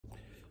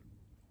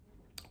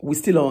we're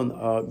still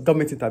on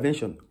government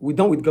intervention. We're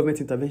done with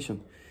government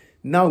intervention.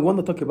 Now we want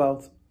to talk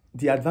about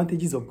the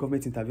advantages of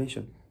government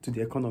intervention to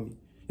the economy.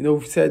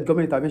 We've said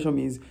government intervention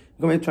means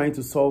government trying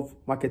to solve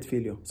market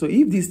failure. So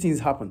if these things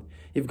happen,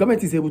 if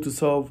government is able to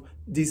solve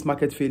this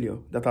market failure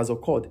that has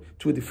occurred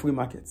through the free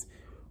markets,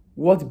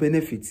 what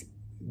benefits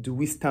do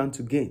we stand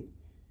to gain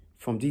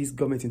from this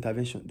government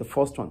intervention? The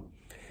first one,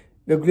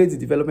 regulate the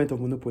development of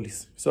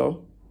monopolies.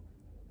 So,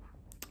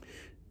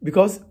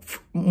 because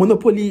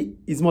monopoly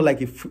is more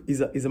like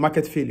a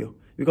market failure.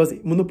 Because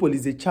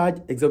monopolies, they charge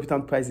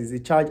exorbitant prices, they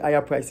charge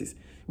higher prices,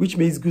 which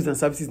makes goods and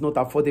services not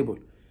affordable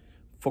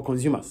for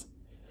consumers.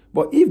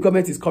 But if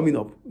government is coming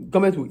up,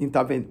 government will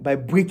intervene by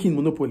breaking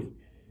monopoly.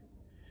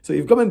 So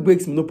if government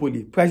breaks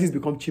monopoly, prices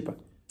become cheaper.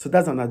 So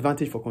that's an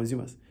advantage for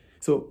consumers.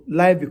 So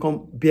life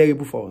becomes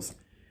bearable for us.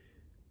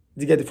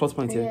 Do you get the first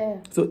point here? Yeah.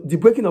 So the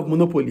breaking of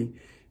monopoly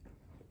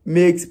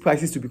makes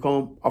prices to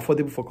become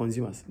affordable for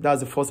consumers. That's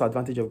the first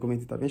advantage of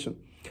government intervention.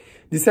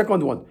 The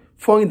second one,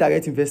 foreign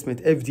direct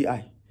investment,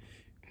 FDI.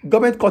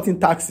 Government cutting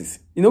taxes.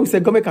 We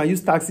said government can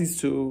use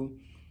taxes to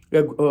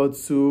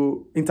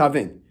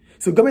intervene.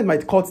 So government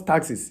might cut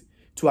taxes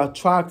to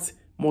attract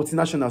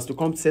multinationals to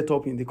come set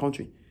up in the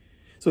country.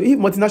 So if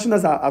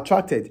multinationals are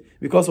attracted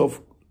because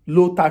of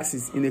low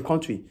taxes in a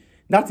country,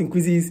 that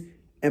increases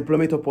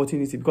employment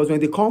opportunity, because when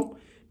they come,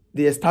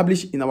 they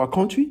establish in our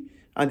country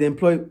and they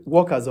employ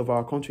workers of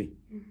our country.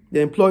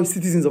 They employ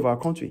citizens of our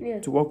country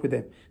to work with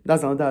them.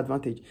 That's another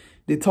advantage.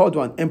 The third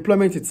one,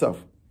 employment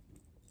itself.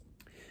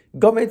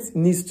 Government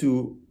needs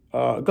to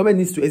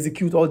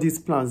execute all these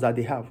plans that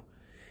they have.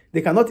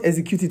 They cannot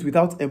execute it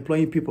without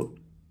employing people.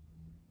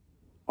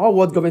 All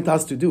what government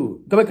has to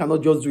do, government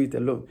cannot just do it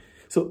alone.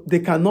 So they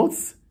cannot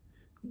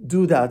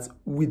do that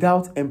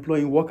without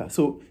employing workers.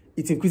 So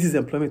it increases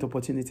employment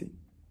opportunity.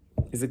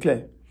 Is it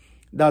clear?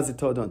 That's the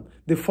third one.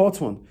 The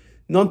fourth one,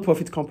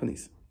 non-profit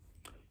companies.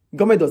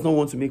 Government does not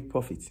want to make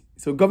profit.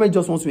 So government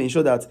just wants to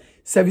ensure that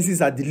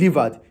services are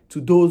delivered to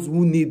those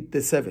who need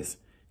the service.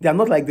 They are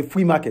not like the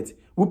free market,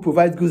 who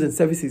provide goods and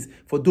services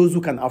for those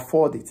who can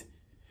afford it.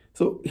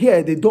 So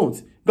here they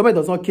don't. Government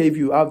does not care if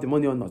you have the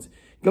money or not.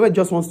 Government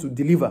just wants to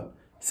deliver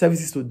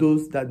services to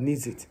those that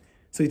needs it.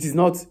 So it is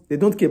not, they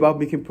don't care about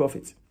making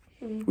profit,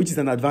 which is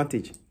an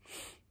advantage.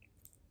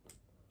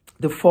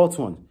 The fourth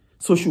one,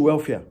 social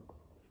welfare.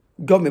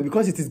 Government,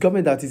 because it is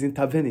government that is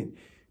intervening,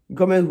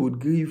 government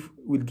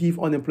would give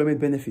unemployment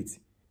benefits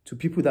to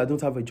people that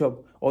don't have a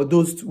job or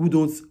those who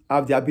don't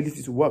have the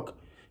ability to work.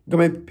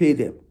 Government pay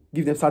them,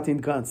 give them certain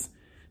grants.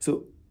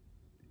 So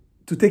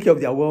to take care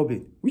of their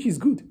well-being, which is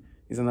good,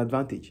 is an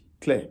advantage.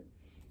 Clear?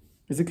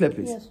 Is it clear,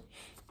 please? Yes.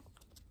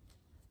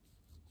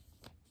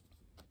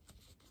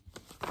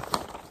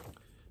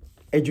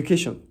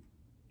 Education.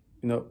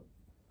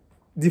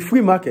 The free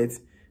market,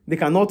 they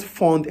cannot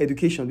fund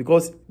education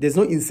because there's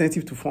no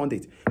incentive to fund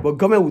it. But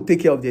government will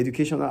take care of the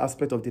educational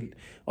aspect of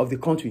the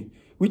country,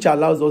 which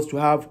allows us to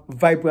have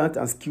vibrant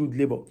and skilled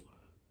labor.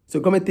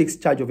 So government takes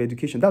charge of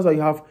education. That's why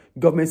you have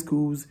government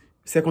schools,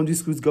 secondary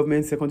schools,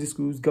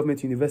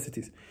 government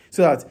universities,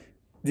 so that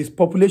this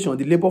population,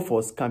 the labor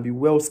force, can be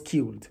well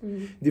skilled.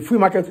 The free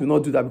market will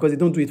not do that because they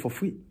don't do it for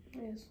free.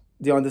 Yes.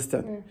 Do you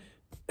understand?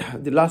 Yeah.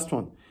 The last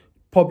one,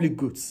 public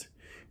goods.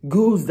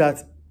 Goods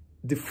that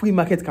the free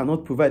market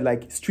cannot provide,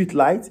 like street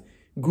light,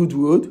 good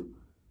road,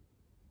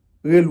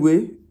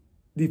 railway.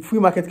 The free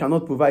market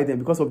cannot provide them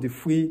because of the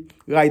free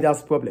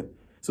riders problem.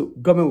 So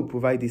government will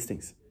provide these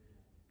things.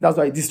 That's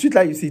why the street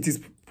light, you see, it is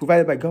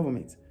provided by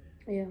government.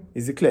 Yeah.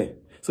 Is it clear?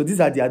 So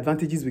these are the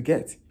advantages we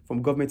get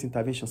from government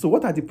intervention. So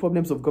what are the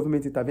problems of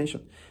government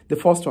intervention? The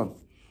first one,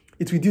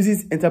 it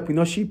reduces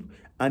entrepreneurship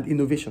and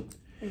innovation.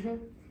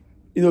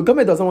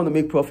 Government doesn't want to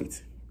make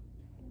profit.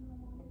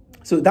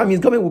 So that means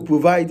government will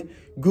provide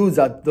goods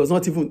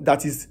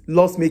that is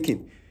loss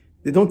making.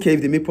 They don't care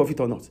if they make profit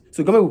or not.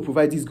 So government will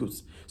provide these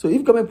goods. So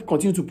if government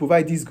continue to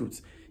provide these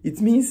goods, it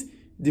means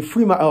the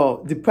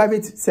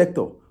private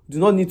sector do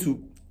not need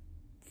to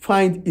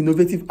find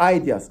innovative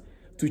ideas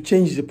to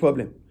change the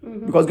problem.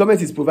 Because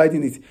government is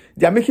providing it.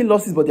 They are making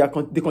losses, but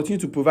they continue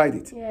to provide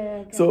it.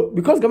 Yeah, okay. So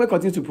because government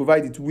continues to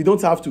provide it, we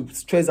don't have to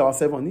stress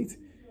ourselves on it,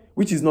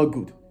 which is not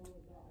good.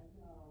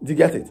 Do you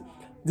get it?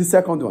 The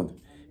second one,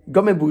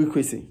 government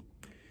bureaucracy.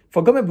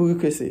 For government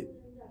bureaucracy,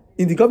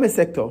 in the government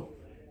sector,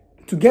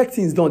 to get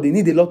things done, they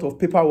need a lot of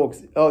paperwork.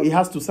 He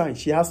has to sign,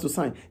 she has to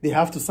sign, they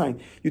have to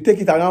sign. You take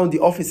it around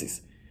the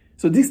offices.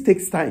 So this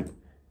takes time.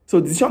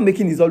 So decision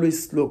making is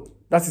always slow.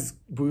 That is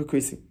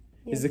bureaucracy.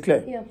 Yeah. Is it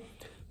clear? Yeah.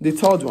 The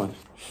third one,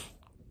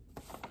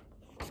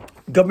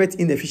 government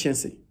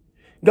inefficiency.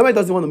 Government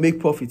doesn't want to make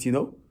profit,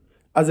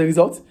 As a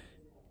result,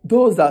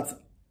 those that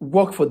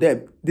work for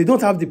them, they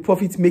don't have the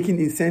profit-making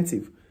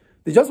incentive.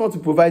 They just want to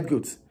provide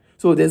goods.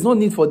 So there's no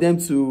need for them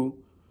to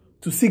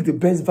seek the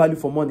best value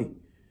for money.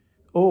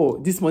 Oh,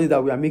 this money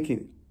that we are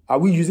making, are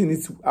we using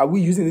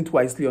it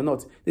wisely or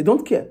not? They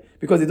don't care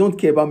because they don't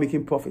care about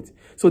making profit.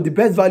 So the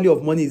best value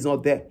of money is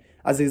not there.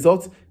 As a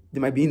result,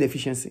 there might be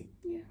inefficiency.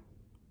 Yeah.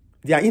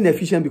 They are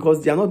inefficient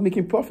because they are not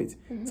making profit.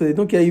 So they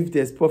don't care if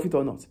there's profit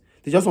or not.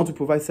 They just want to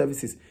provide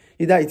services.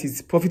 Either it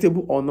is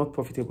profitable or not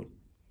profitable.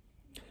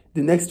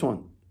 The next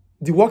one,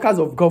 the workers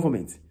of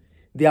government,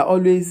 they are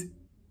always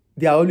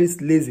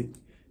lazy.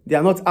 They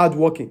are not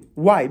hardworking.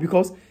 Why?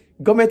 Because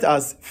government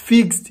has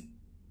fixed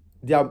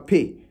their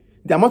pay.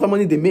 The amount of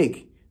money they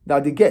make,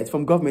 that they get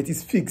from government,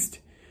 is fixed.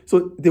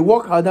 So they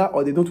work harder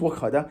or they don't work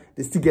harder,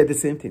 they still get the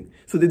same thing.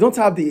 So they don't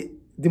have the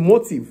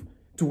motive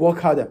to work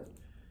harder.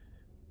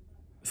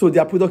 So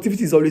their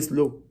productivity is always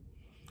low.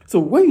 So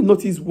when you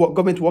notice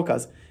government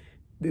workers,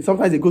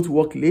 sometimes they go to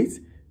work late,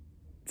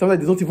 sometimes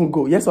they don't even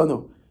go. Yes or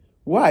no?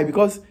 Why?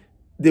 Because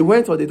they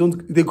went or they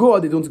don't, they go or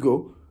they don't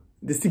go,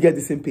 they still get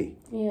the same pay.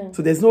 Yeah.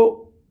 So there's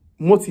no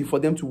motive for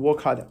them to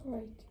work harder.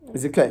 Right.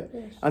 Is it clear?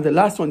 Yes. And the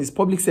last one is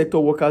public sector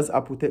workers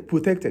are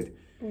protected.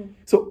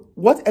 So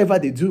whatever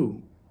they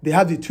do, they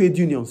have the trade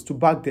unions to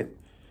back them.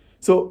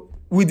 So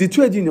with the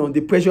trade union,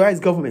 they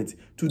pressurize government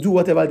to do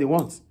whatever they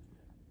want.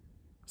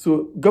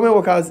 So government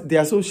workers, they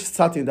are so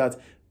certain that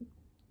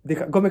the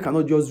government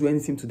cannot just do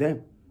anything to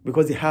them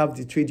because they have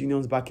the trade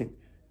unions backing.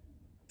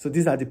 So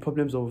these are the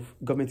problems of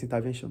government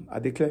intervention. Are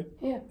they clear?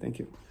 Yeah. Thank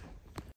you.